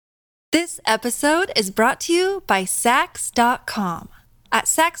This episode is brought to you by Saks.com. At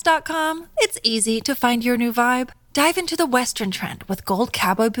Saks.com, it's easy to find your new vibe. Dive into the Western trend with gold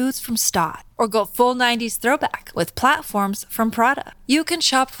cowboy boots from Staud, or go full 90s throwback with platforms from Prada. You can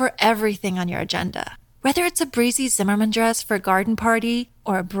shop for everything on your agenda, whether it's a breezy Zimmermann dress for a garden party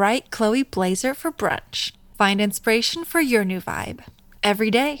or a bright Chloe blazer for brunch. Find inspiration for your new vibe every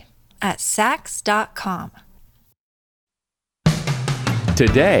day at Saks.com.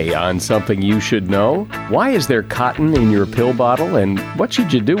 Today on Something You Should Know, why is there cotton in your pill bottle and what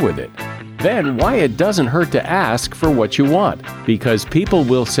should you do with it? Then why it doesn't hurt to ask for what you want, because people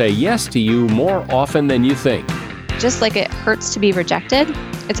will say yes to you more often than you think. Just like it hurts to be rejected,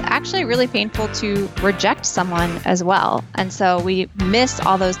 it's actually really painful to reject someone as well. And so we miss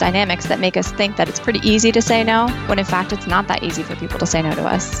all those dynamics that make us think that it's pretty easy to say no, when in fact it's not that easy for people to say no to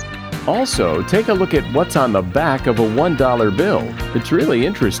us. Also, take a look at what's on the back of a $1 bill. It's really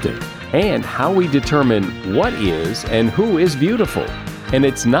interesting. And how we determine what is and who is beautiful. And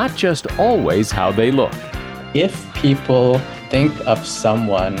it's not just always how they look. If people think of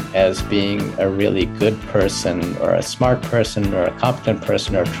someone as being a really good person or a smart person or a competent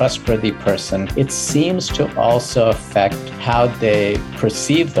person or a trustworthy person, it seems to also affect how they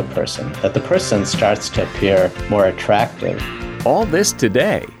perceive the person, that the person starts to appear more attractive. All this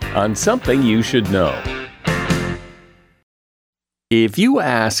today on Something You Should Know. If you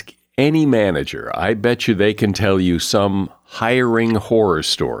ask any manager, I bet you they can tell you some hiring horror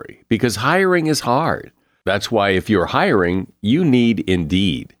story, because hiring is hard. That's why if you're hiring, you need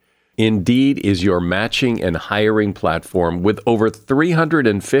Indeed. Indeed is your matching and hiring platform with over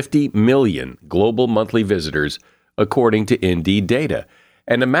 350 million global monthly visitors, according to Indeed data,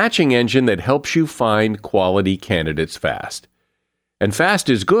 and a matching engine that helps you find quality candidates fast. And fast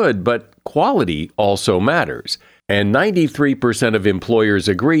is good, but quality also matters. And 93% of employers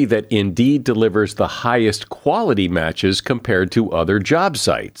agree that Indeed delivers the highest quality matches compared to other job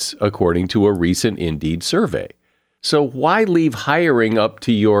sites, according to a recent Indeed survey. So why leave hiring up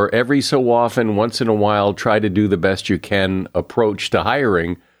to your every so often, once in a while, try to do the best you can approach to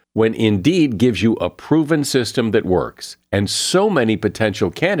hiring when Indeed gives you a proven system that works? And so many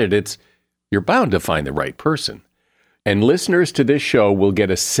potential candidates, you're bound to find the right person. And listeners to this show will get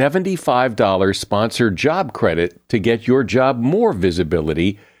a $75 sponsored job credit to get your job more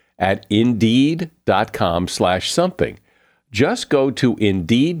visibility at Indeed.com/something. Just go to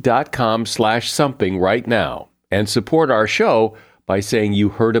Indeed.com/something right now and support our show by saying you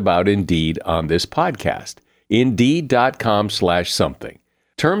heard about Indeed on this podcast. Indeed.com/something.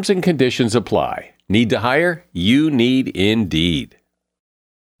 Terms and conditions apply. Need to hire? You need Indeed.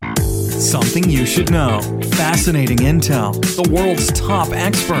 Something you should know. Fascinating intel, the world's top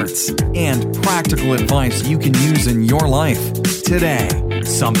experts, and practical advice you can use in your life. Today,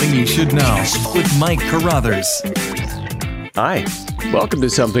 Something You Should Know with Mike Carruthers. Hi, welcome to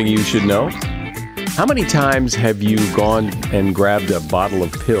Something You Should Know. How many times have you gone and grabbed a bottle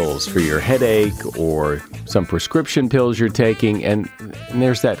of pills for your headache or some prescription pills you're taking, and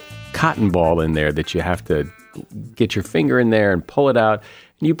there's that cotton ball in there that you have to get your finger in there and pull it out?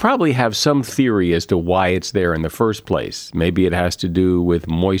 You probably have some theory as to why it's there in the first place. Maybe it has to do with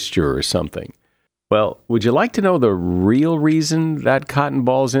moisture or something. Well, would you like to know the real reason that cotton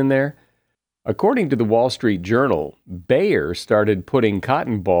ball's in there? According to the Wall Street Journal, Bayer started putting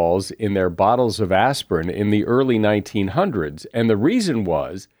cotton balls in their bottles of aspirin in the early 1900s, and the reason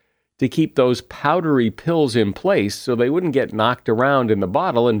was to keep those powdery pills in place so they wouldn't get knocked around in the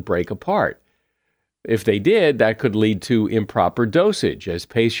bottle and break apart. If they did, that could lead to improper dosage, as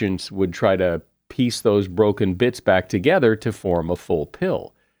patients would try to piece those broken bits back together to form a full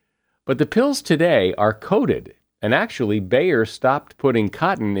pill. But the pills today are coated, and actually Bayer stopped putting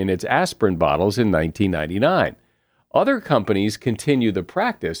cotton in its aspirin bottles in 1999. Other companies continue the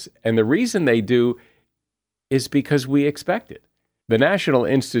practice, and the reason they do is because we expect it. The National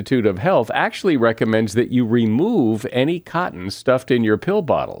Institute of Health actually recommends that you remove any cotton stuffed in your pill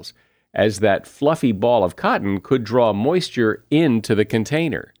bottles, as that fluffy ball of cotton could draw moisture into the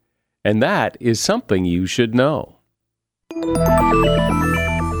container. And that is something you should know.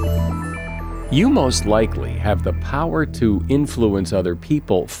 You most likely have the power to influence other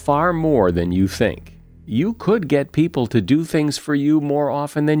people far more than you think. You could get people to do things for you more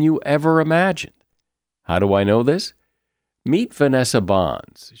often than you ever imagined. How do I know this? Meet Vanessa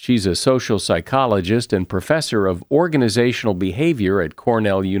Bonds. She's a social psychologist and professor of organizational behavior at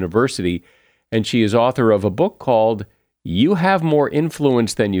Cornell University, and she is author of a book called You Have More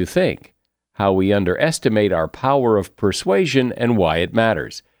Influence Than You Think: How We Underestimate Our Power of Persuasion and Why It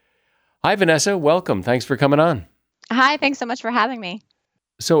Matters. Hi, Vanessa. Welcome. Thanks for coming on. Hi, thanks so much for having me.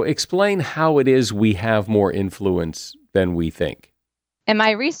 So explain how it is we have more influence than we think. In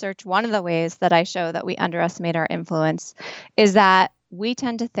my research, one of the ways that I show that we underestimate our influence is that we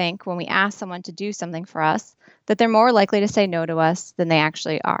tend to think when we ask someone to do something for us that they're more likely to say no to us than they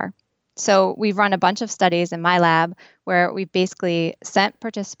actually are. So we've run a bunch of studies in my lab where we've basically sent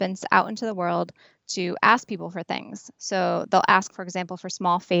participants out into the world to ask people for things. So they'll ask, for example, for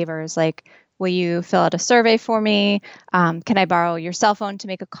small favors like, will you fill out a survey for me? Can I borrow your cell phone to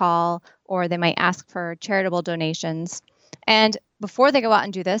make a call? Or they might ask for charitable donations. And before they go out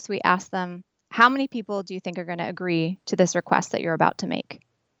and do this, we ask them, how many people do you think are going to agree to this request that you're about to make?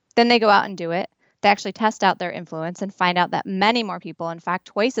 Then they go out and do it. They actually test out their influence and find out that many more people, in fact,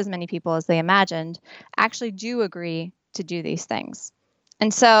 twice as many people as they imagined, actually do agree to do these things.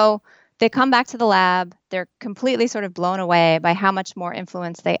 And so they come back to the lab, they're completely sort of blown away by how much more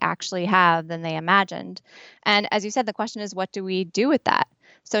influence they actually have than they imagined. And as you said, the question is, what do we do with that?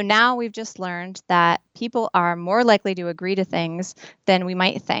 So now we've just learned that people are more likely to agree to things than we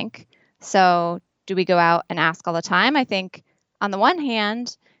might think. So do we go out and ask all the time? I think on the one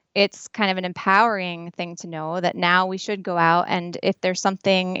hand, it's kind of an empowering thing to know that now we should go out, and if there's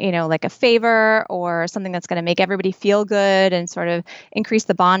something, like a favor or something that's going to make everybody feel good and sort of increase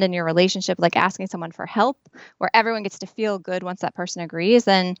the bond in your relationship, like asking someone for help, where everyone gets to feel good once that person agrees,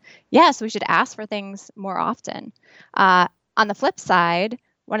 then yes, we should ask for things more often. On the flip side,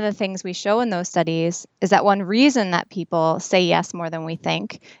 one of the things we show in those studies is that one reason that people say yes more than we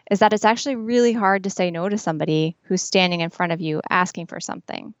think is that it's actually really hard to say no to somebody who's standing in front of you asking for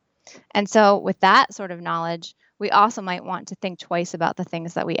something. And so with that sort of knowledge, we also might want to think twice about the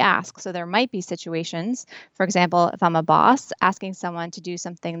things that we ask. So there might be situations, for example, if I'm a boss asking someone to do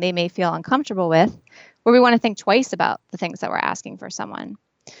something they may feel uncomfortable with, where we want to think twice about the things that we're asking for someone.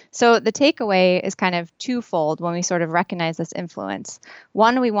 So the takeaway is kind of twofold when we sort of recognize this influence.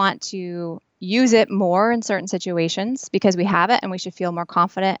 One, we want to use it more in certain situations because we have it and we should feel more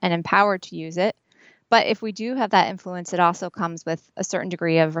confident and empowered to use it. But if we do have that influence, it also comes with a certain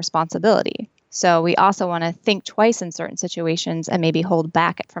degree of responsibility. So we also want to think twice in certain situations and maybe hold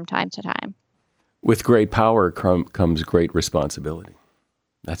back it from time to time. With great power comes great responsibility.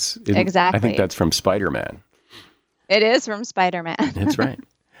 Exactly. I think that's from Spider-Man. It is from Spider-Man. That's right.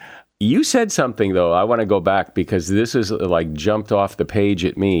 You said something, though. I want to go back because this is like jumped off the page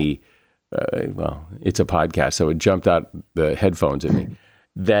at me. Well, it's a podcast, so it jumped out the headphones at me.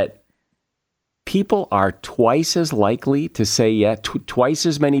 That people are twice as likely to say yes. Twice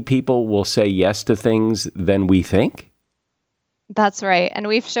as many people will say yes to things than we think. That's right. And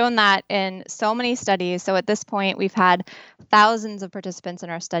we've shown that in so many studies. So at this point, we've had thousands of participants in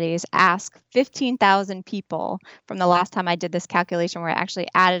our studies ask 15,000 people from the last time I did this calculation where I actually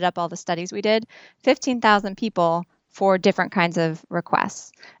added up all the studies we did, 15,000 people for different kinds of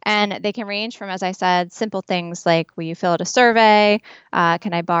requests. And they can range from, as I said, simple things like, will you fill out a survey?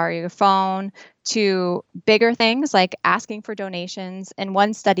 Can I borrow your phone? To bigger things like asking for donations. In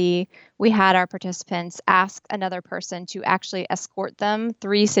one study, we had our participants ask another person to actually escort them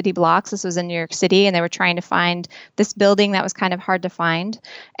 3 city blocks. This was in New York City, and they were trying to find this building that was kind of hard to find.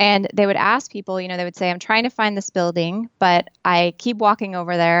 And they would ask people, they would say, I'm trying to find this building, but I keep walking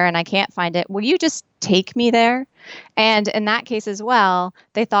over there and I can't find it. Will you just take me there? And in that case as well,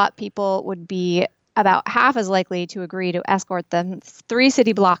 they thought people would be about half as likely to agree to escort them 3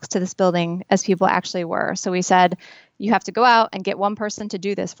 city blocks to this building as people actually were. So we said, you have to go out and get one person to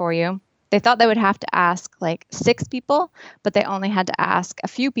do this for you. They thought they would have to ask like 6 people, but they only had to ask a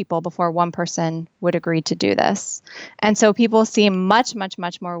few people before one person would agree to do this. And so people seem much, much,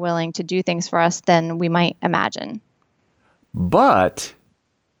 much more willing to do things for us than we might imagine. But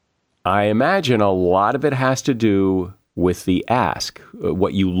I imagine a lot of it has to do with the ask,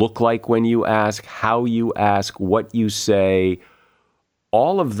 what you look like when you ask, how you ask, what you say,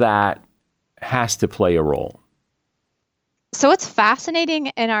 all of that has to play a role. So what's fascinating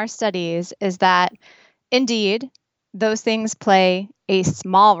in our studies is that indeed, those things play a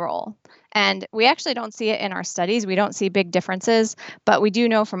small role. And we actually don't see it in our studies. We don't see big differences, but we do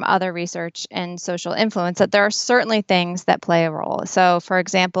know from other research in social influence that there are certainly things that play a role. So for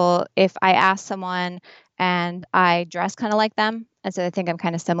example, if I ask someone and I dress kind of like them, and so they think I'm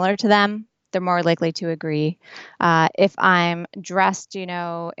kind of similar to them, they're more likely to agree. If I'm dressed, in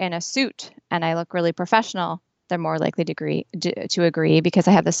a suit and I look really professional, they're more likely to agree because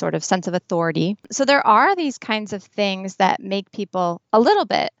I have this sort of sense of authority. So there are these kinds of things that make people a little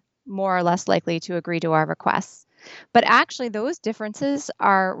bit more or less likely to agree to our requests. But actually, those differences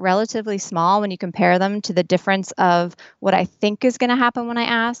are relatively small when you compare them to the difference of what I think is going to happen when I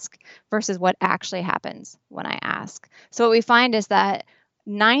ask versus what actually happens when I ask. So what we find is that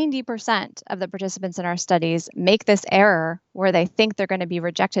 90% of the participants in our studies make this error where they think they're going to be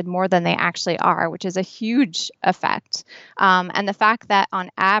rejected more than they actually are, which is a huge effect. And the fact that on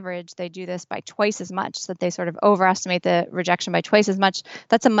average they do this by twice as much, so that they sort of overestimate the rejection by twice as much,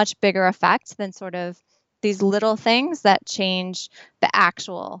 that's a much bigger effect than sort of these little things that change the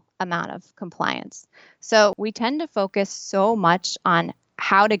actual amount of compliance. So we tend to focus so much on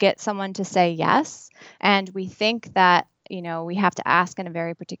how to get someone to say yes. And we think that we have to ask in a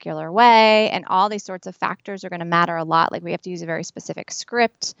very particular way, and all these sorts of factors are going to matter a lot. Like we have to use a very specific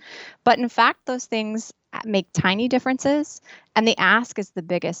script. But in fact, those things make tiny differences, and the ask is the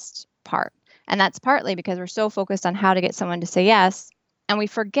biggest part. And that's partly because we're so focused on how to get someone to say yes, and we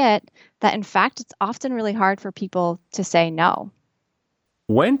forget that, in fact, it's often really hard for people to say no.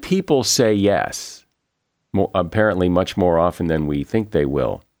 When people say yes, apparently much more often than we think they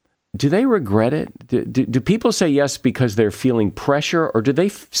will, do they regret it? Do people say yes because they're feeling pressure, or do they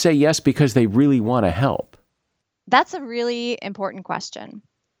say yes because they really want to help? That's a really important question.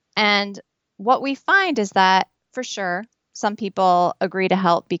 And what we find is that, for sure, some people agree to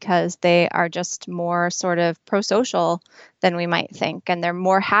help because they are just more sort of pro-social than we might think, and they're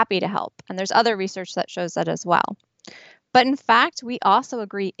more happy to help. And there's other research that shows that as well. But in fact, we also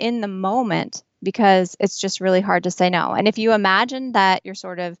agree in the moment because it's just really hard to say no. And if you imagine that you're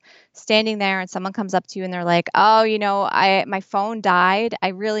sort of standing there and someone comes up to you and they're like, oh, my phone died. I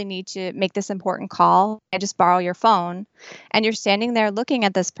really need to make this important call. I just borrow your phone. And you're standing there looking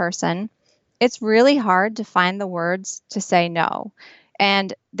at this person. It's really hard to find the words to say no.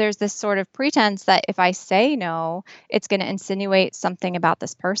 And there's this sort of pretense that if I say no, it's going to insinuate something about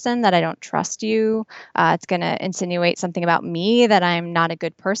this person, that I don't trust you. It's going to insinuate something about me, that I'm not a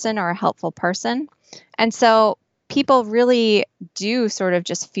good person or a helpful person. And so people really do sort of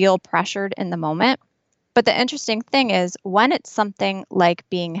just feel pressured in the moment. But the interesting thing is, when it's something like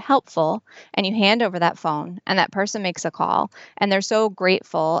being helpful and you hand over that phone and that person makes a call and they're so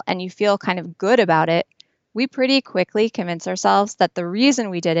grateful and you feel kind of good about it, we pretty quickly convince ourselves that the reason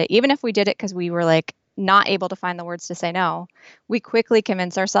we did it, even if we did it because we were like not able to find the words to say no, we quickly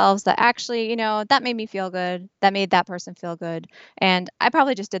convince ourselves that actually, that made me feel good. That made that person feel good. And I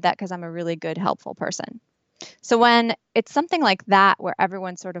probably just did that because I'm a really good, helpful person. So when it's something like that, where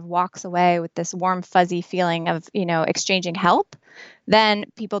everyone sort of walks away with this warm, fuzzy feeling of, exchanging help, then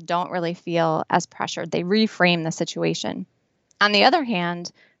people don't really feel as pressured. They reframe the situation. On the other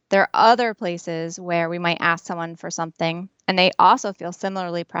hand, there are other places where we might ask someone for something and they also feel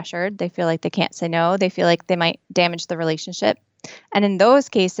similarly pressured. They feel like they can't say no. They feel like they might damage the relationship. And in those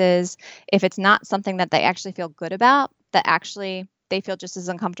cases, if it's not something that they actually feel good about, that actually they feel just as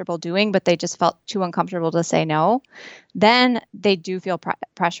uncomfortable doing, but they just felt too uncomfortable to say no, then they do feel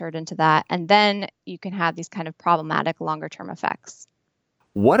pressured into that. And then you can have these kind of problematic longer-term effects.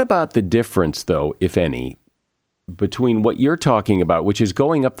 What about the difference, though, if any, between what you're talking about, which is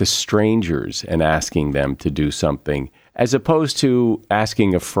going up to strangers and asking them to do something, as opposed to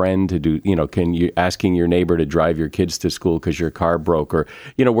asking a friend to do, asking your neighbor to drive your kids to school because your car broke, or,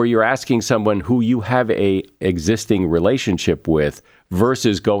 where you're asking someone who you have a existing relationship with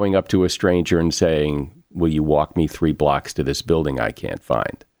versus going up to a stranger and saying, will you walk me 3 blocks to this building I can't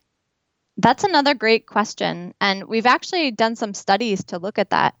find? That's another great question. And we've actually done some studies to look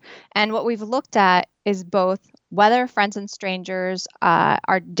at that. And what we've looked at is both whether friends and strangers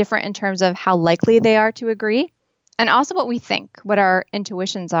are different in terms of how likely they are to agree, and also what we think, what our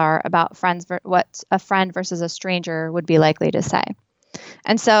intuitions are about friends, what a friend versus a stranger would be likely to say.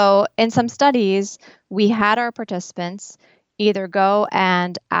 And so in some studies, we had our participants either go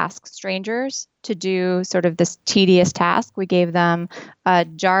and ask strangers to do sort of this tedious task. We gave them a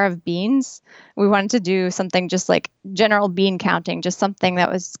jar of beans. We wanted to do something just like general bean counting, just something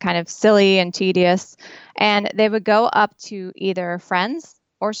that was kind of silly and tedious. And they would go up to either friends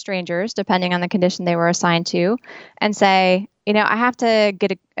or strangers, depending on the condition they were assigned to, and say, I have to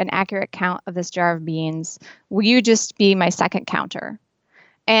get an accurate count of this jar of beans. Will you just be my second counter?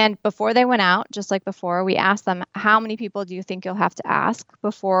 And before they went out, just like before, we asked them, how many people do you think you'll have to ask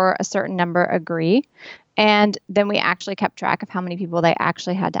before a certain number agree? And then we actually kept track of how many people they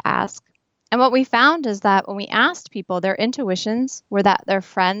actually had to ask. And what we found is that when we asked people, their intuitions were that their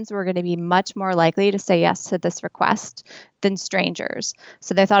friends were going to be much more likely to say yes to this request than strangers.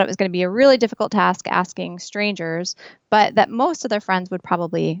 So they thought it was going to be a really difficult task asking strangers, but that most of their friends would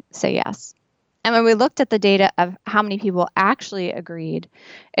probably say yes. And when we looked at the data of how many people actually agreed,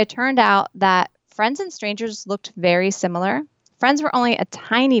 it turned out that friends and strangers looked very similar. Friends were only a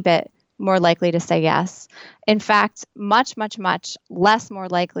tiny bit more likely to say yes. In fact, much, much, much less more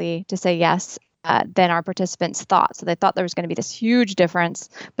likely to say yes than our participants thought. So they thought there was going to be this huge difference,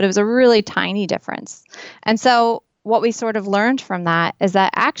 but it was a really tiny difference. And so what we sort of learned from that is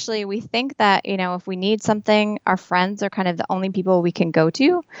that actually we think that, if we need something, our friends are kind of the only people we can go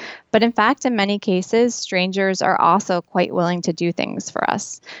to. But in fact, in many cases, strangers are also quite willing to do things for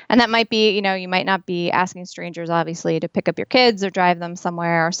us. And that might be, you might not be asking strangers, obviously, to pick up your kids or drive them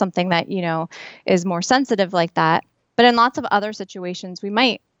somewhere or something that, is more sensitive like that. But in lots of other situations, we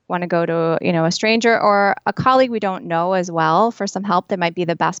might want to go to, a stranger or a colleague we don't know as well for some help. They might be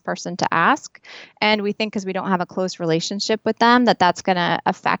the best person to ask. And we think because we don't have a close relationship with them, that's going to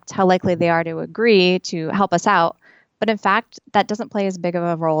affect how likely they are to agree to help us out. But in fact, that doesn't play as big of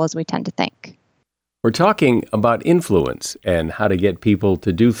a role as we tend to think. We're talking about influence and how to get people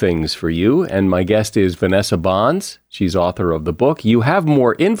to do things for you. And my guest is Vanessa Bohns. She's author of the book, You Have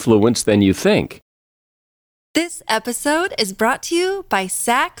More Influence Than You Think. This episode is brought to you by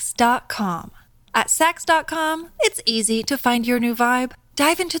Saks.com. At Saks.com, it's easy to find your new vibe.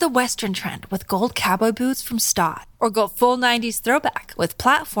 Dive into the Western trend with gold cowboy boots from Stott, or go full 90s throwback with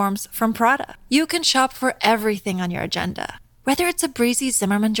platforms from Prada. You can shop for everything on your agenda, whether it's a breezy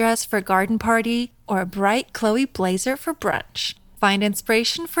Zimmermann dress for a garden party or a bright Chloe blazer for brunch. Find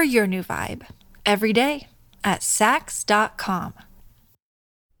inspiration for your new vibe every day at Saks.com.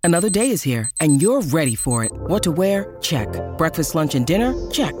 Another day is here, and you're ready for it. What to wear? Check. Breakfast, lunch, and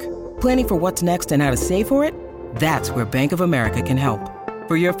dinner? Check. Planning for what's next and how to save for it? That's where Bank of America can help.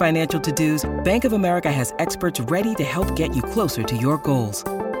 For your financial to-dos, Bank of America has experts ready to help get you closer to your goals.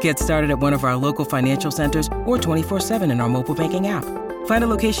 Get started at one of our local financial centers or 24/7 in our mobile banking app. Find a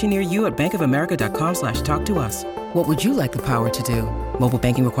location near you at bankofamerica.com/talktous. What would you like the power to do? Mobile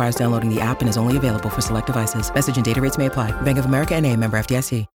banking requires downloading the app and is only available for select devices. Message and data rates may apply. Bank of America N.A., member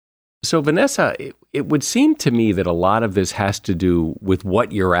FDIC. So, Vanessa, it would seem to me that a lot of this has to do with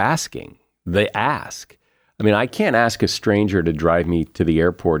what you're asking, the ask. I mean, I can't ask a stranger to drive me to the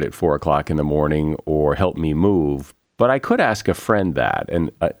airport at 4 o'clock in the morning or help me move, but I could ask a friend that.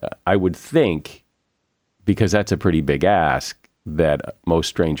 And I would think, because that's a pretty big ask, that most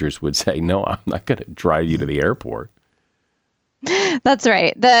strangers would say, no, I'm not going to drive you to the airport. That's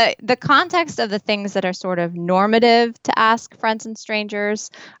right. The context of the things that are sort of normative to ask friends and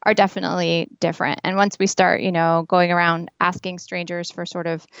strangers are definitely different. And once we start, going around asking strangers for sort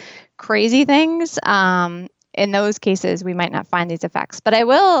of crazy things, in those cases, we might not find these effects. But I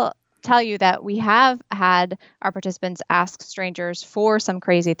will tell you that we have had our participants ask strangers for some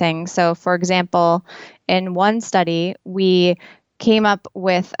crazy things. So, for example, in one study, we came up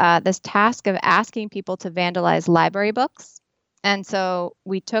with this task of asking people to vandalize library books. And so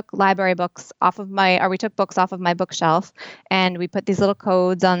we took books off of my bookshelf, and we put these little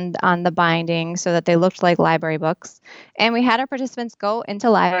codes on the binding so that they looked like library books. And we had our participants go into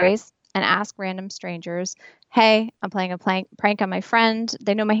libraries and ask random strangers, hey, I'm playing a prank on my friend.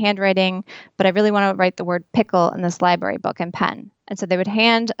 They know my handwriting, but I really want to write the word pickle in this library book and pen. And so they would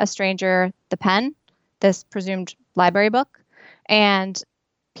hand a stranger the pen, this presumed library book, and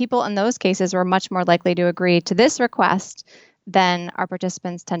people in those cases were much more likely to agree to this request than our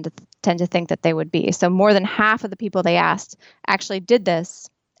participants tend to think that they would be. So more than half of the people they asked actually did this,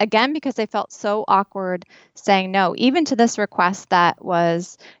 again, because they felt so awkward saying no, even to this request that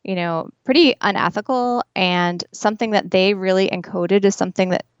was, pretty unethical and something that they really encoded as something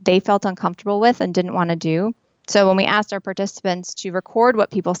that they felt uncomfortable with and didn't want to do. So when we asked our participants to record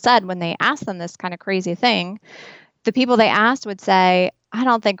what people said when they asked them this kind of crazy thing, the people they asked would say, I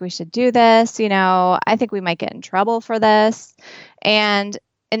don't think we should do this. I think we might get in trouble for this. And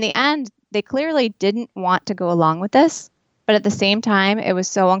in the end, they clearly didn't want to go along with this. But at the same time, it was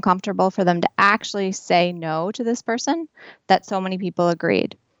so uncomfortable for them to actually say no to this person that so many people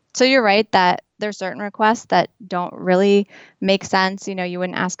agreed. So you're right that there's certain requests that don't really make sense. You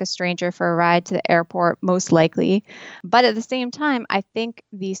wouldn't ask a stranger for a ride to the airport, most likely. But at the same time, I think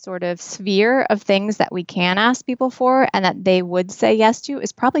the sort of sphere of things that we can ask people for and that they would say yes to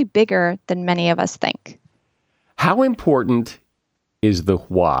is probably bigger than many of us think. How important is the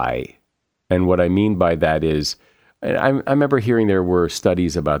why? And what I mean by that is, I remember hearing there were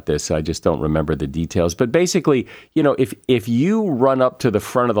studies about this. I just don't remember the details. But basically, if you run up to the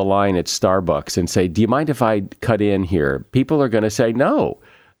front of the line at Starbucks and say, do you mind if I cut in here? People are going to say no.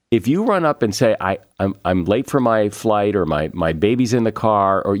 If you run up and say, I'm late for my flight, or my baby's in the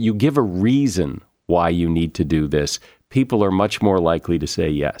car, or you give a reason why you need to do this, people are much more likely to say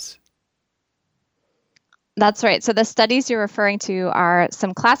yes. That's right. So the studies you're referring to are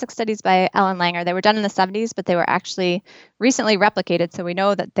some classic studies by Ellen Langer. They were done in the 70s, but they were actually recently replicated. So we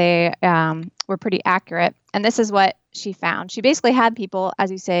know that they were pretty accurate. And this is what she found. She basically had people, as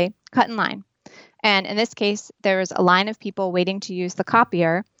you say, cut in line. And in this case, there was a line of people waiting to use the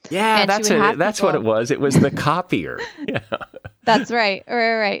copier. Yeah, that's what it was. It was the copier. Yeah. That's right.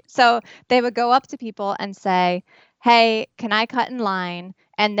 Right. So they would go up to people and say, hey, can I cut in line?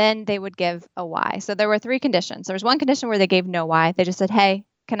 And then they would give a why. So there were 3 conditions. There was one condition where they gave no why. They just said, hey,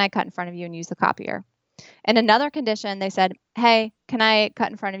 can I cut in front of you and use the copier? And another condition, they said, hey, can I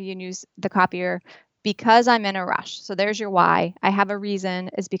cut in front of you and use the copier because I'm in a rush? So there's your why. I have a reason.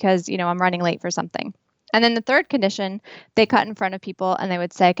 It's because, I'm running late for something. And then the third condition, they cut in front of people and they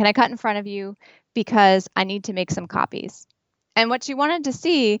would say, can I cut in front of you because I need to make some copies? And what she wanted to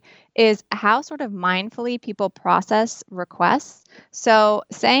see is how sort of mindfully people process requests. So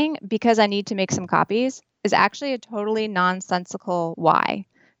saying because I need to make some copies is actually a totally nonsensical why,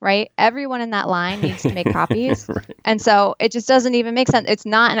 right? Everyone in that line needs to make copies. Right. And so it just doesn't even make sense. It's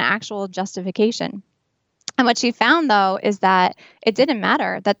not an actual justification. And what she found, though, is that it didn't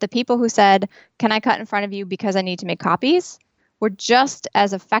matter that the people who said, can I cut in front of you because I need to make copies, were just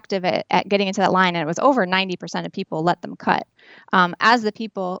as effective at getting into that line. And it was over 90% of people let them cut, as the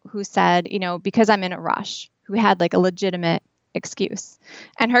people who said, because I'm in a rush, who had like a legitimate excuse.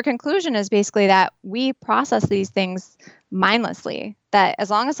 And her conclusion is basically that we process these things mindlessly, that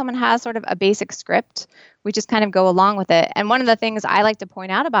as long as someone has sort of a basic script, we just kind of go along with it. And one of the things I like to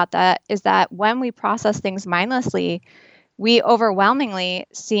point out about that is that when we process things mindlessly, we overwhelmingly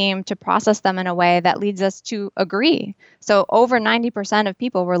seem to process them in a way that leads us to agree. So over 90% of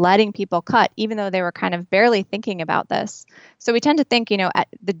people were letting people cut, even though they were kind of barely thinking about this. So we tend to think, at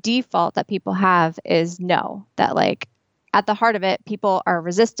the default that people have is no, that like at the heart of it, people are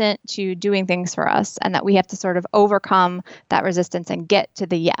resistant to doing things for us and that we have to sort of overcome that resistance and get to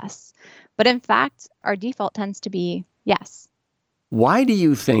the yes. But in fact, our default tends to be yes. Why do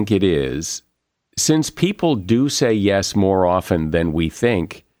you think it is, since people do say yes more often than we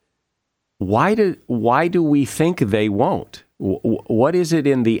think, why do we think they won't? What is it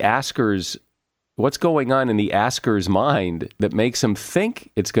in the asker's, what's going on in the asker's mind that makes them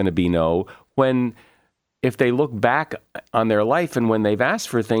think it's going to be no, when if they look back on their life and when they've asked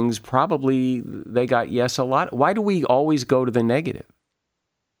for things, probably they got yes a lot? Why do we always go to the negative?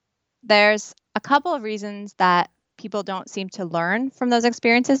 There's a couple of reasons that people don't seem to learn from those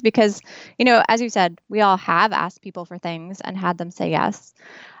experiences because, as you said, we all have asked people for things and had them say yes.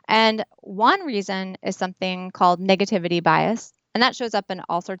 And one reason is something called negativity bias. And that shows up in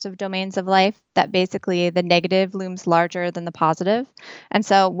all sorts of domains of life, that basically the negative looms larger than the positive. And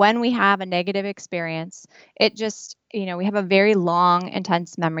so when we have a negative experience, it just, we have a very long,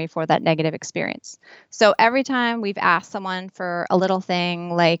 intense memory for that negative experience. So every time we've asked someone for a little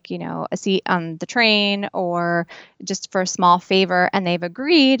thing like, a seat on the train or just for a small favor and they've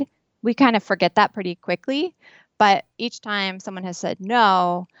agreed, we kind of forget that pretty quickly. But each time someone has said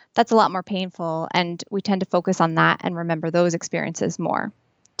no, that's a lot more painful. And we tend to focus on that and remember those experiences more.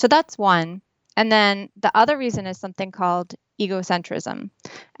 So that's one. And then the other reason is something called egocentrism.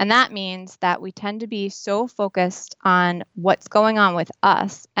 And that means that we tend to be so focused on what's going on with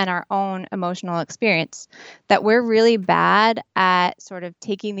us and our own emotional experience that we're really bad at sort of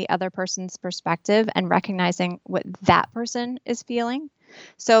taking the other person's perspective and recognizing what that person is feeling.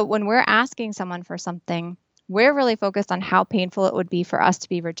 So when we're asking someone for something, we're really focused on how painful it would be for us to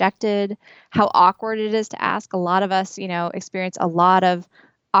be rejected, how awkward it is to ask. A lot of us, experience a lot of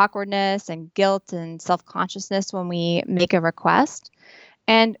awkwardness and guilt and self-consciousness when we make a request.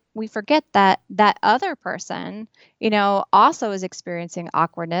 And we forget that that other person, also is experiencing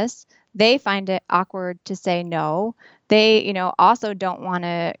awkwardness. They find it awkward to say no. They, also don't want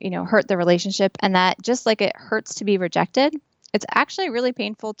to, hurt the relationship. And that just like it hurts to be rejected, it's actually really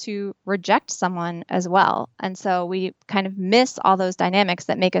painful to reject someone as well. And so we kind of miss all those dynamics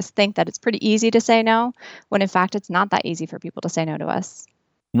that make us think that it's pretty easy to say no, when in fact it's not that easy for people to say no to us.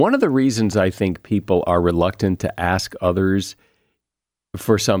 One of the reasons I think people are reluctant to ask others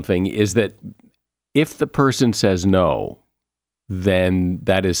for something is that if the person says no, then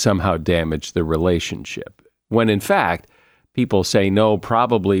that has somehow damaged the relationship. When in fact, people say no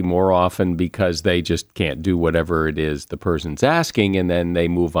probably more often because they just can't do whatever it is the person's asking, and then they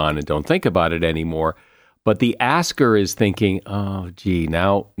move on and don't think about it anymore. But the asker is thinking, oh, gee,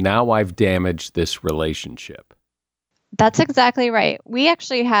 now I've damaged this relationship. That's exactly right. We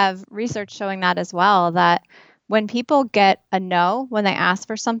actually have research showing that as well, that when people get a no when they ask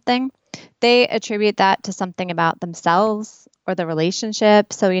for something, they attribute that to something about themselves or the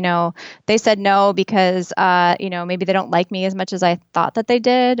relationship. So, they said no because, maybe they don't like me as much as I thought that they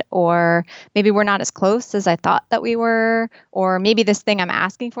did, or maybe we're not as close as I thought that we were, or maybe this thing I'm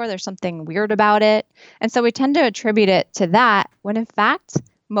asking for, there's something weird about it. And so we tend to attribute it to that when in fact,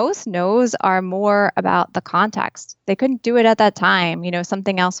 Most no's are more about the context. They couldn't do it at that time.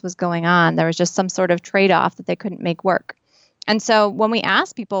 Something else was going on. There was just some sort of trade-off that they couldn't make work. And so when we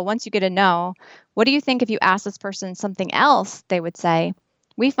ask people, once you get a no, what do you think if you ask this person something else, they would say,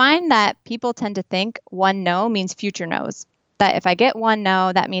 we find that people tend to think one no means future no's. That if I get one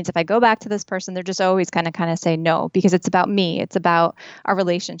no, that means if I go back to this person, they're just always going to kind of say no because it's about me. It's about our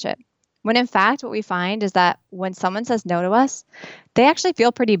relationship. When in fact, what we find is that when someone says no to us, they actually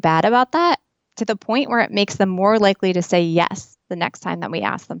feel pretty bad about that to the point where it makes them more likely to say yes the next time that we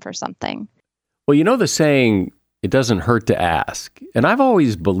ask them for something. Well, you know the saying, it doesn't hurt to ask. And I've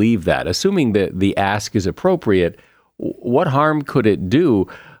always believed that, assuming that the ask is appropriate, what harm could it do?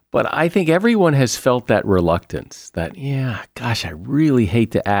 But I think everyone has felt that reluctance, that, I really hate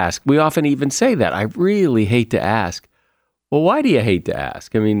to ask. We often even say that, I really hate to ask. Well, why do you hate to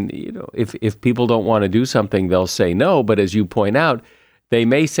ask? I mean, if people don't want to do something, they'll say no. But as you point out, they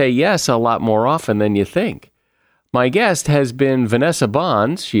may say yes a lot more often than you think. My guest has been Vanessa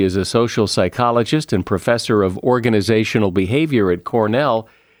Bohns. She is a social psychologist and professor of organizational behavior at Cornell.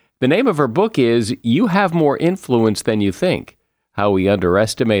 The name of her book is You Have More Influence Than You Think: How We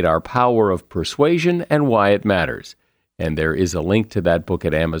Underestimate Our Power of Persuasion and Why It Matters. And there is a link to that book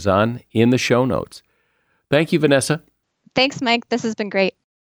at Amazon in the show notes. Thank you, Vanessa. Thanks, Mike. This has been great.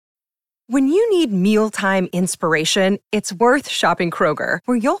 When you need mealtime inspiration, it's worth shopping Kroger,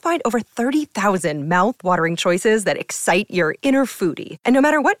 where you'll find over 30,000 mouth-watering choices that excite your inner foodie. And no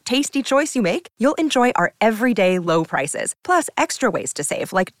matter what tasty choice you make, you'll enjoy our everyday low prices, plus extra ways to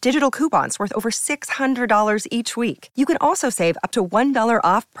save, like digital coupons worth over $600 each week. You can also save up to $1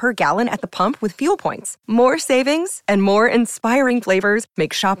 off per gallon at the pump with fuel points. More savings and more inspiring flavors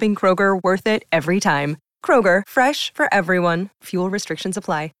make shopping Kroger worth it every time. Kroger, fresh for everyone. Fuel restrictions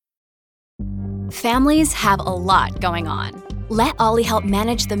apply. Families have a lot going on. Let Ollie help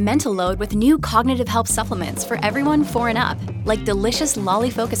manage the mental load with new cognitive help supplements for everyone 4 and up, like delicious Lolly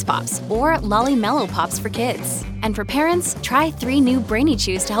Focus Pops or Lolly Mellow Pops for kids. And for parents, try 3 new Brainy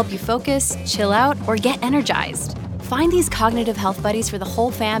Chews to help you focus, chill out, or get energized. Find these cognitive health buddies for the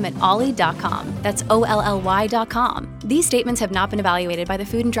whole fam at ollie.com. That's OLLY.com. These statements have not been evaluated by the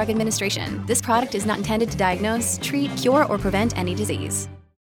Food and Drug Administration. This product is not intended to diagnose, treat, cure, or prevent any disease.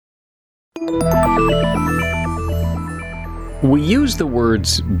 We use the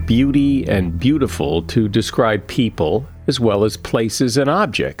words beauty and beautiful to describe people as well as places and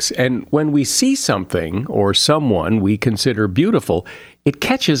objects. And when we see something or someone we consider beautiful, it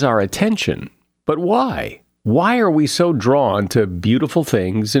catches our attention. But why? Why are we so drawn to beautiful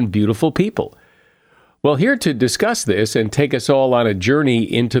things and beautiful people? Well, here to discuss this and take us all on a journey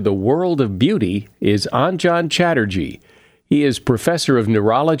into the world of beauty is Anjan Chatterjee. He is professor of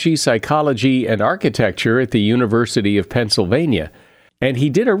neurology, psychology, and architecture at the University of Pennsylvania. And he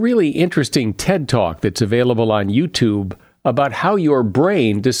did a really interesting TED Talk that's available on YouTube about how your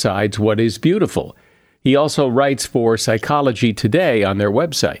brain decides what is beautiful. He also writes for Psychology Today on their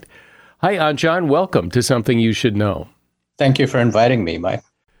website. Hi, Anjan. Welcome to Something You Should Know. Thank you for inviting me, Mike.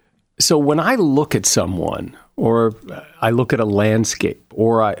 So when I look at someone, or I look at a landscape,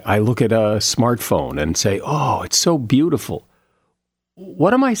 or I look at a smartphone and say, oh, it's so beautiful,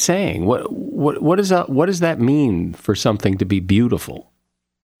 what am I saying? What does that mean for something to be beautiful?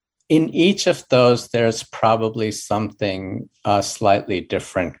 In each of those, there's probably something slightly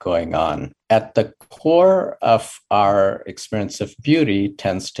different going on. At the core of our experience of beauty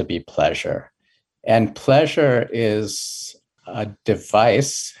tends to be pleasure. And pleasure is a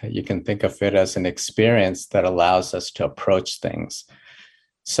device. You can think of it as an experience that allows us to approach things.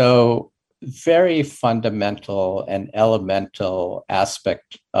 So very fundamental and elemental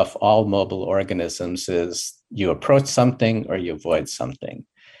aspect of all mobile organisms is you approach something or you avoid something.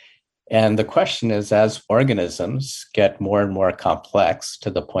 And the question is, as organisms get more and more complex to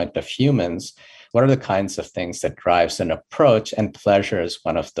the point of humans, what are the kinds of things that drives an approach? And pleasure is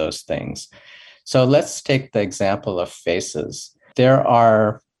one of those things. So let's take the example of faces. There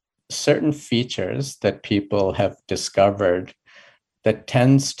are certain features that people have discovered that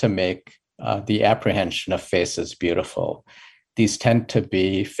tends to make the apprehension of faces beautiful. These tend to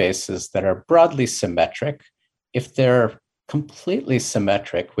be faces that are broadly symmetric. If they're completely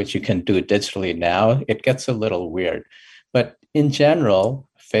symmetric, which you can do digitally now, it gets a little weird. But in general,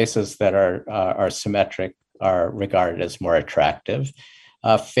 faces that are symmetric are regarded as more attractive.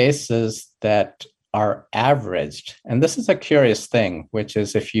 Faces that are averaged, and this is a curious thing, which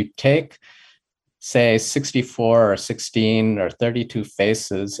is if you take, say, 64 or 16 or 32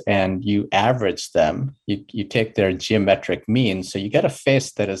 faces and you average them, you take their geometric mean, so you get a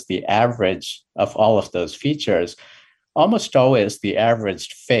face that is the average of all of those features. almost always the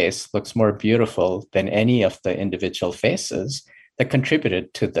averaged face looks more beautiful than any of the individual faces that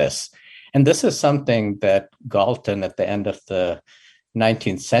contributed to this. And this is something that Galton at the end of the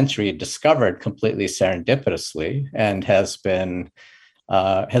 19th century discovered completely serendipitously and has been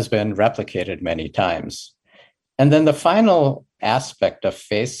replicated many times. And then the final aspect of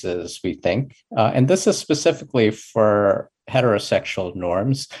faces, we think, and this is specifically for heterosexual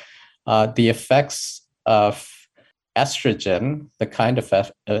norms, the effects of estrogen, the kind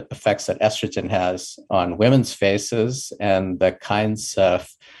of effects that estrogen has on women's faces, and the kinds of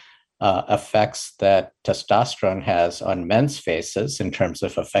effects that testosterone has on men's faces in terms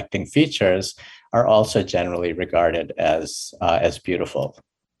of affecting features are also generally regarded as beautiful.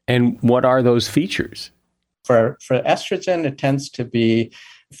 And what are those features? For estrogen, it tends to be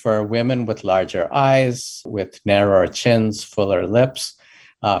for women with larger eyes, with narrower chins, fuller lips.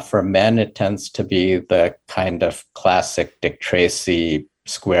 For men, it tends to be the kind of classic Dick Tracy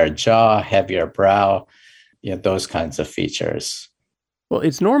square jaw, heavier brow, those kinds of features. Well,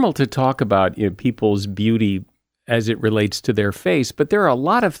 it's normal to talk about people's beauty as it relates to their face, but there are a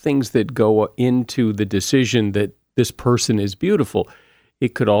lot of things that go into the decision that this person is beautiful.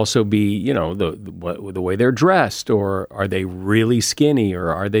 It could also be, the way they're dressed, or are they really skinny, or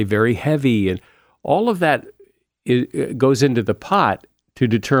are they very heavy? And all of that goes into the pot to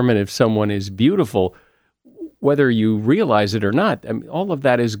determine if someone is beautiful, whether you realize it or not. I mean, all of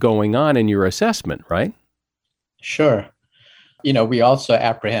that is going on in your assessment, right? Sure. We also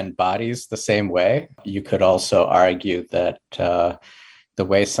apprehend bodies the same way. You could also argue that the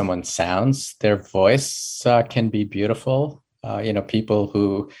way someone sounds, their voice can be beautiful. People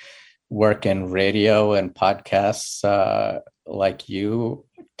who work in radio and podcasts like you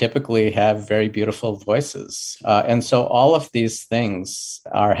typically have very beautiful voices. And so all of these things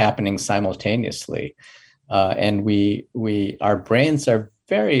are happening simultaneously. And our brains are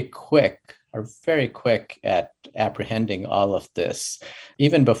very quick at apprehending all of this.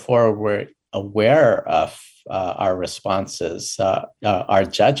 Even before we're aware of our responses, our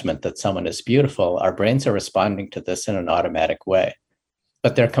judgment that someone is beautiful, our brains are responding to this in an automatic way.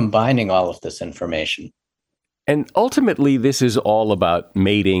 But they're combining all of this information. And ultimately, this is all about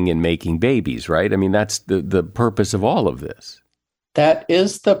mating and making babies, right? I mean, that's the purpose of all of this. That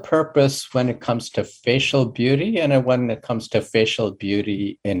is the purpose when it comes to facial beauty, and when it comes to facial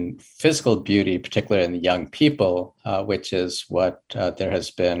beauty in physical beauty, particularly in young people, which is what there has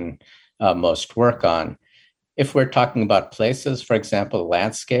been most work on. If we're talking about places, for example,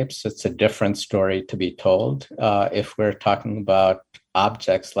 landscapes, it's a different story to be told. If we're talking about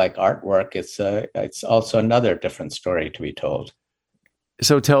objects like artwork, it's also another different story to be told.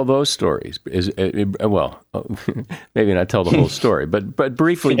 So tell those stories. Maybe not tell the whole story, but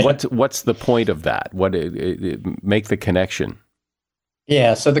briefly, what's the point of that? Make the connection.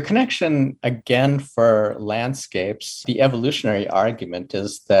 Yeah, so the connection, again, for landscapes, the evolutionary argument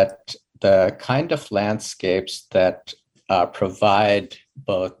is that the kind of landscapes that provide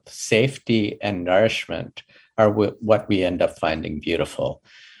both safety and nourishment are what we end up finding beautiful.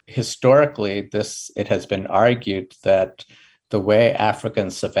 Historically, it has been argued that the way African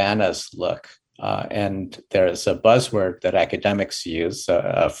savannas look, and there's a buzzword that academics use,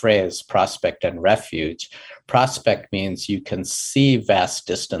 a phrase, prospect and refuge. Prospect means you can see vast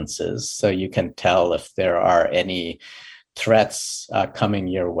distances, so you can tell if there are any threats coming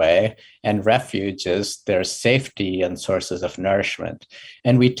your way, and refuge is there's safety and sources of nourishment.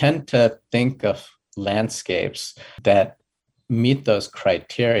 And we tend to think of landscapes that meet those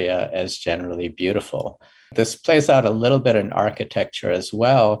criteria as generally beautiful. This plays out a little bit in architecture as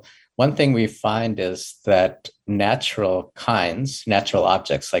well. One thing we find is that natural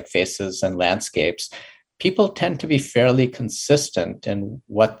objects like faces and landscapes, people tend to be fairly consistent in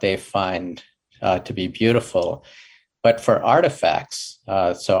what they find to be beautiful. But for artifacts,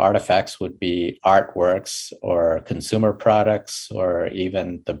 so artifacts would be artworks or consumer products or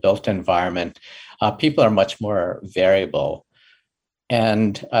even the built environment, people are much more variable.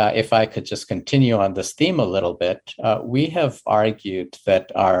 And if I could just continue on this theme a little bit, we have argued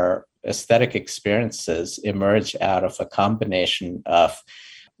that our aesthetic experiences emerge out of a combination of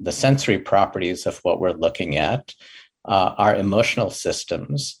the sensory properties of what we're looking at, our emotional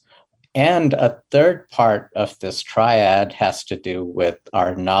systems, and a third part of this triad has to do with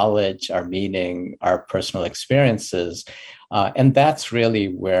our knowledge, our meaning, our personal experiences. And that's really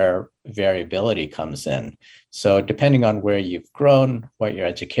where variability comes in. So depending on where you've grown, what your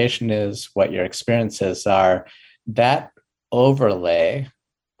education is, what your experiences are, that overlay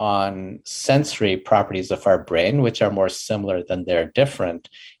on sensory properties of our brain, which are more similar than they're different,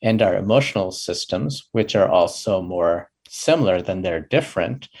 and our emotional systems, which are also more similar than they're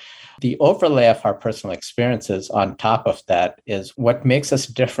different. The overlay of our personal experiences on top of that is what makes us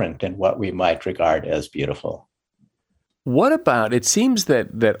different in what we might regard as beautiful. What about, it seems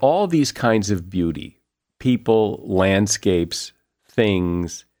that all these kinds of beauty, people, landscapes,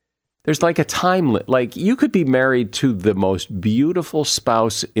 things, there's like a time limit. Like you could be married to the most beautiful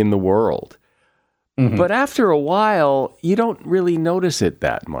spouse in the world. Mm-hmm. But after a while, you don't really notice it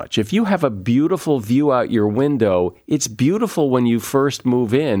that much. If you have a beautiful view out your window, it's beautiful when you first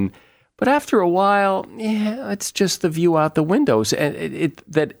move in. But after a while, it's just the view out the windows. And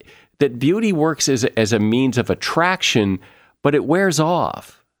that beauty works as a means of attraction, but it wears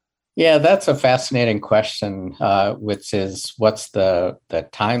off. Yeah, that's a fascinating question, which is what's the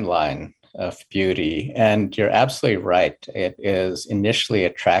timeline of beauty? And you're absolutely right. It is initially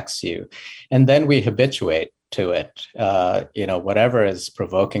attracts you, and then we habituate to it. Whatever is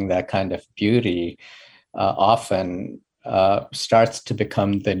provoking that kind of beauty often starts to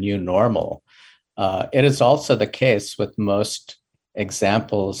become the new normal. It is also the case with most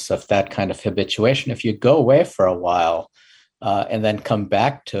examples of that kind of habituation. If you go away for a while, and then come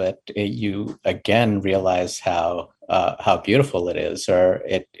back to it, you again realize how beautiful it is, or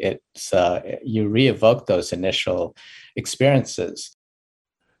you re-evoke those initial experiences.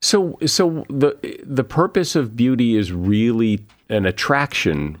 So the purpose of beauty is really an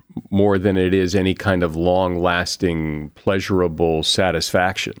attraction more than it is any kind of long-lasting, pleasurable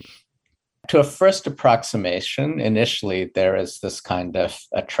satisfaction. To a first approximation, initially there is this kind of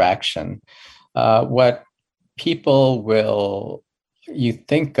attraction. What you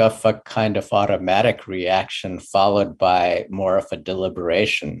think of a kind of automatic reaction followed by more of a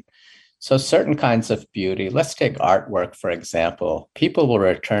deliberation. So certain kinds of beauty, let's take artwork, for example. People will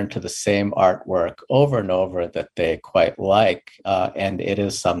return to the same artwork over and over that they quite like. And it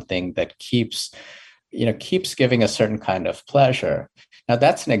is something that keeps giving a certain kind of pleasure. Now,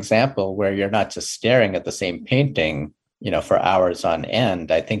 that's an example where you're not just staring at the same painting for hours on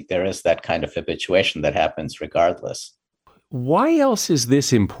end. I think there is that kind of habituation that happens regardless. Why else is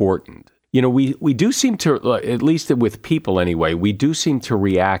this important? We do seem to, at least with people anyway, we do seem to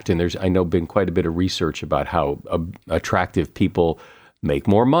react, and there's, I know, been quite a bit of research about how attractive people make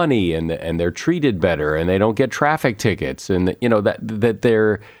more money and they're treated better and they don't get traffic tickets, and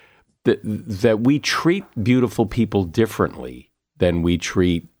that we treat beautiful people differently than we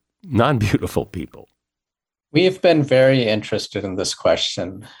treat non-beautiful people. We've been very interested in this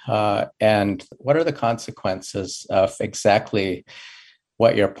question. And what are the consequences of exactly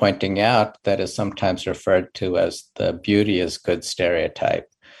what you're pointing out that is sometimes referred to as the beauty is good stereotype?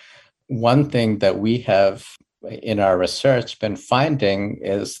 One thing that we have in our research been finding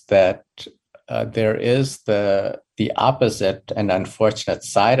is that there is the opposite and unfortunate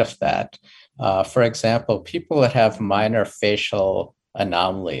side of that. For example, people that have minor facial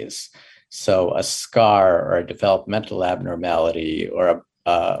anomalies, so a scar or a developmental abnormality or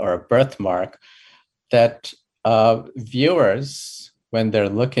a birthmark, that viewers, when they're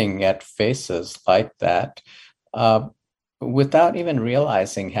looking at faces like that, without even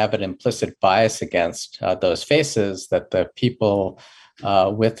realizing, have an implicit bias against those faces, that the people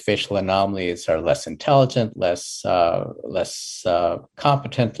with facial anomalies are less intelligent, less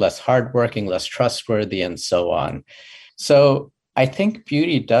competent, less hardworking, less trustworthy, and so on. So I think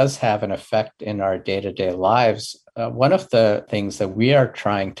beauty does have an effect in our day-to-day lives. One of the things that we are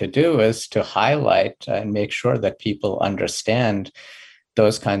trying to do is to highlight and make sure that people understand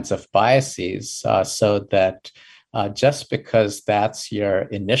those kinds of biases, so that just because that's your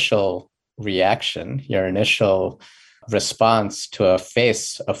initial reaction, your initial response to a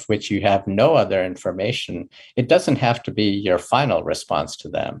face of which you have no other information, it doesn't have to be your final response to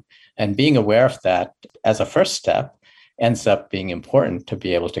them. And being aware of that as a first step ends up being important to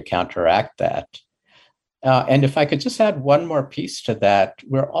be able to counteract that. And if I could just add one more piece to that,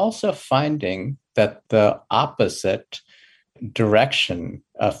 we're also finding that the opposite direction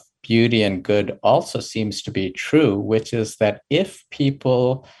of beauty and good also seems to be true, which is that if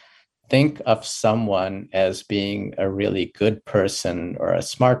people think of someone as being a really good person or a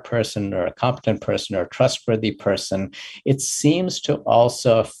smart person or a competent person or a trustworthy person, it seems to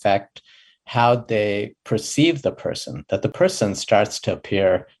also affect how they perceive the person, that the person starts to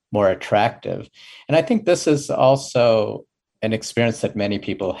appear more attractive. And I think this is also an experience that many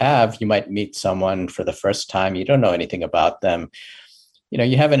people have. You might meet someone for the first time, you don't know anything about them.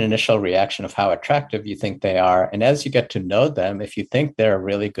 You have an initial reaction of how attractive you think they are. And as you get to know them, if you think they're a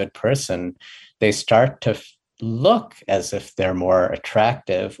really good person, they start to look as if they're more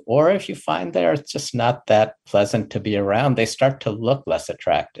attractive, or if you find they're just not that pleasant to be around, they start to look less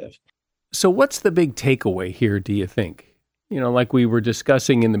attractive. So what's the big takeaway here, do you think? Like we were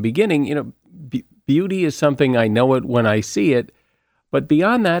discussing in the beginning, beauty is something I know it when I see it, but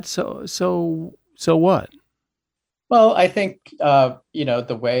beyond that, so what? Well, I think,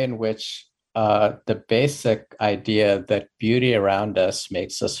 the way in which the basic idea that beauty around us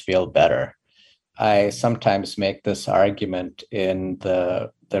makes us feel better. I sometimes make this argument in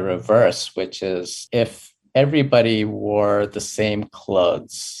the reverse, which is if everybody wore the same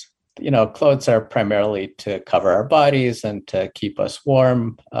clothes, clothes are primarily to cover our bodies and to keep us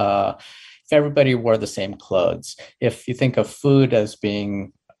warm. If everybody wore the same clothes, if you think of food as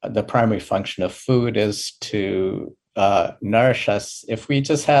being the primary function of food is to nourish us, if we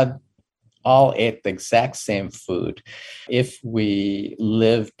just all ate the exact same food, if we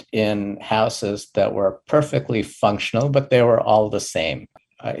lived in houses that were perfectly functional, but they were all the same,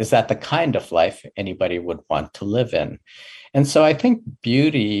 is that the kind of life anybody would want to live in? And so I think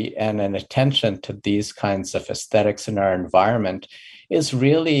beauty and an attention to these kinds of aesthetics in our environment is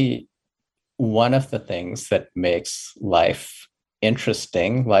really one of the things that makes life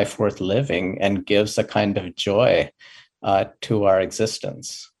interesting, life worth living, and gives a kind of joy to our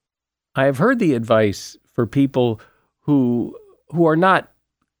existence. I've heard the advice for people who are not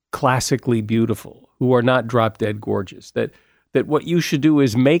classically beautiful, who are not drop dead gorgeous, that what you should do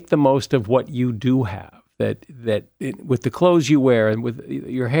is make the most of what you do have. With the clothes you wear and with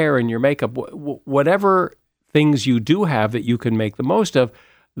your hair and your makeup, whatever things you do have that you can make the most of,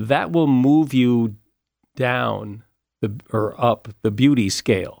 that will move you down or up the beauty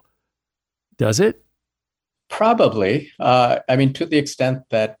scale. Does it? Probably. To the extent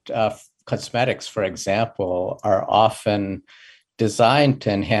that cosmetics, for example, are often designed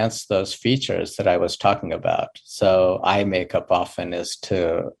to enhance those features that I was talking about. So eye makeup often is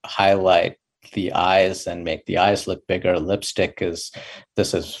to highlight the eyes and make the eyes look bigger.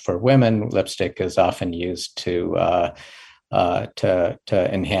 This is for women. Lipstick is often used to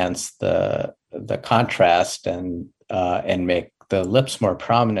enhance the contrast and make the lips more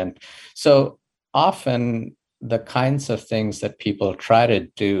prominent. So often the kinds of things that people try to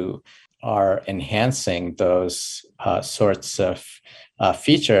do are enhancing those sorts of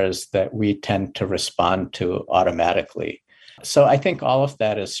features that we tend to respond to automatically. So I think all of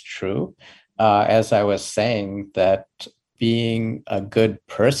that is true. As I was saying, that being a good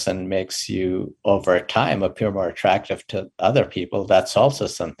person makes you, over time, appear more attractive to other people. That's also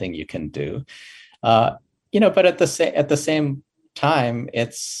something you can do. But at the same time,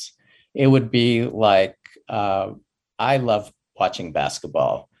 it would be like, I love watching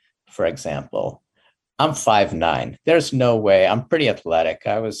basketball, for example. I'm 5'9". There's no way. I'm pretty athletic.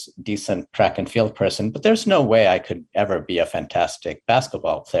 I was a decent track and field person, but there's no way I could ever be a fantastic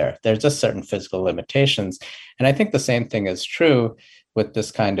basketball player. There's just certain physical limitations. And I think the same thing is true with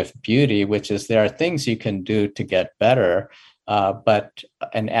this kind of beauty, which is there are things you can do to get better, but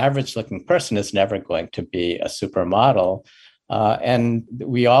an average looking person is never going to be a supermodel. And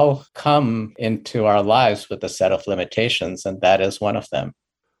we all come into our lives with a set of limitations, and that is one of them.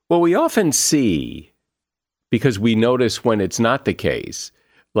 Well, we often see, because we notice when it's not the case,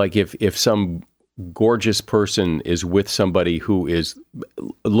 like if some gorgeous person is with somebody who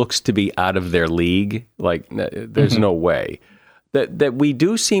looks to be out of their league, like there's no way, that we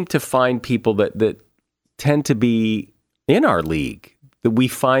do seem to find people that tend to be in our league, that we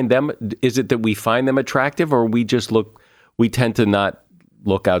find them. Is it that we find them attractive, or we tend to not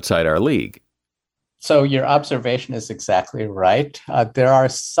look outside our league? So your observation is exactly right. There are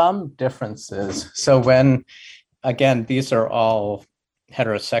some differences. So these are all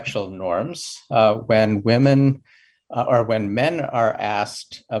heterosexual norms. When women or when men are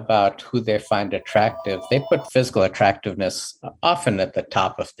asked about who they find attractive, they put physical attractiveness often at the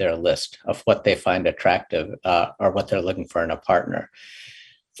top of their list of what they find attractive or what they're looking for in a partner.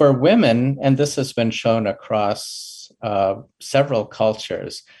 For women, and this has been shown across several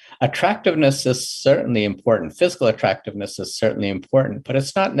cultures, attractiveness is certainly important. Physical attractiveness is certainly important, but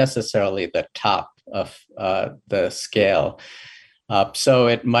it's not necessarily the top of the scale. So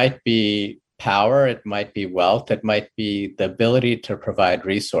it might be power, it might be wealth, it might be the ability to provide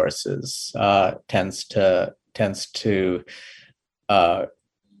resources tends to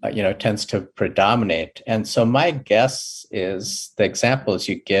predominate. And so my guess is the examples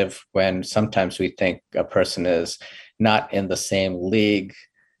you give when sometimes we think a person is not in the same league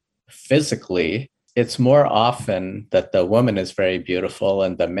physically, it's more often that the woman is very beautiful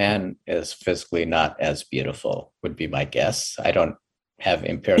and the man is physically not as beautiful, would be my guess. I don't have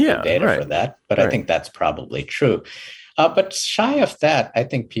empirical data for that, but I think that's probably true. But shy of that, I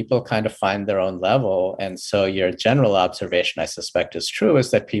think people kind of find their own level. And so your general observation, I suspect, is true, is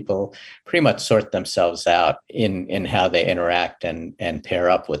that people pretty much sort themselves out in how they interact and pair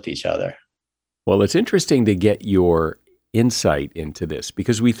up with each other. Well, it's interesting to get your insight into this,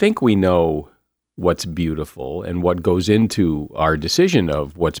 because we think we know what's beautiful and what goes into our decision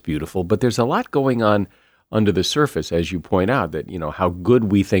of what's beautiful, but there's a lot going on under the surface, as you point out, that, how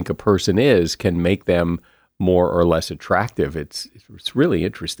good we think a person is can make them more or less attractive. It's really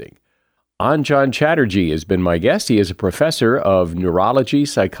interesting. Anjan Chatterjee has been my guest. He is a professor of neurology,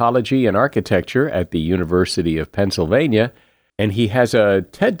 psychology, and architecture at the University of Pennsylvania, and he has a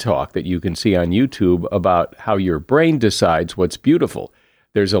TED Talk that you can see on YouTube about how your brain decides what's beautiful.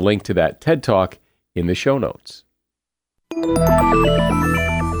 There's a link to that TED Talk in the show notes.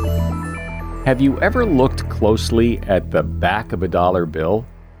 Have you ever looked closely at the back of a dollar bill?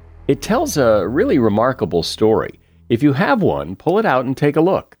 It tells a really remarkable story. If you have one, pull it out and take a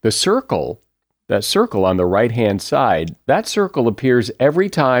look. That circle on the right-hand side, that circle appears every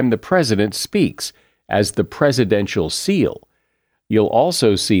time the president speaks as the presidential seal. You'll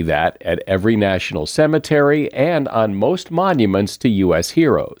also see that at every national cemetery and on most monuments to U.S.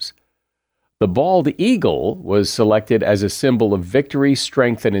 heroes. The bald eagle was selected as a symbol of victory,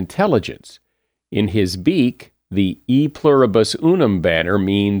 strength, and intelligence. In his beak, the E Pluribus Unum banner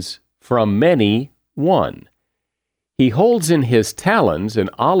means, from many, one. He holds in his talons an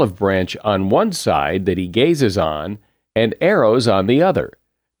olive branch on one side that he gazes on, and arrows on the other.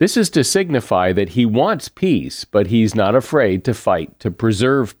 This is to signify that he wants peace, but he's not afraid to fight to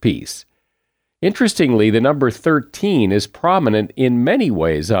preserve peace. Interestingly, the number 13 is prominent in many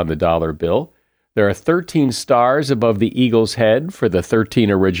ways on the dollar bill. There are 13 stars above the eagle's head for the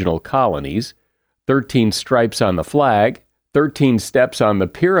 13 original colonies, 13 stripes on the flag, 13 steps on the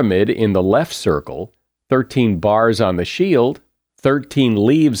pyramid in the left circle, 13 bars on the shield, 13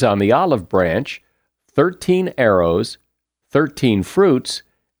 leaves on the olive branch, 13 arrows, 13 fruits,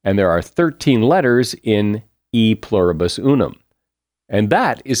 and there are 13 letters in E Pluribus Unum. And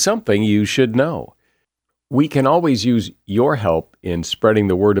that is something you should know. We can always use your help in spreading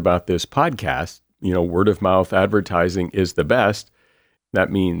the word about this podcast. Word of mouth advertising is the best.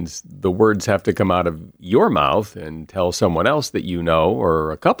 That means the words have to come out of your mouth and tell someone else that you know,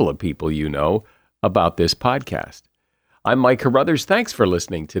 or a couple of people you know, about this podcast. I'm Mike Carruthers. Thanks for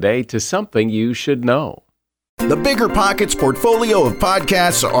listening today to Something You Should Know. The Bigger Pockets portfolio of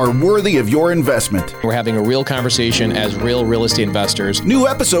podcasts are worthy of your investment. We're having a real conversation as real estate investors. New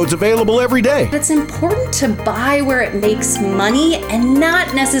episodes available every day. It's important to buy where it makes money and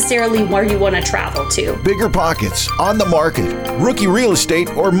not necessarily where you want to travel to. Bigger Pockets, On the Market, Rookie Real Estate,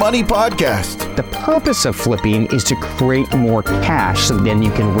 or Money Podcast. The purpose of flipping is to create more cash so then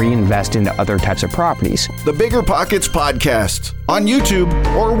you can reinvest into other types of properties. The Bigger Pockets Podcast, on YouTube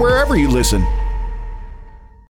or wherever you listen.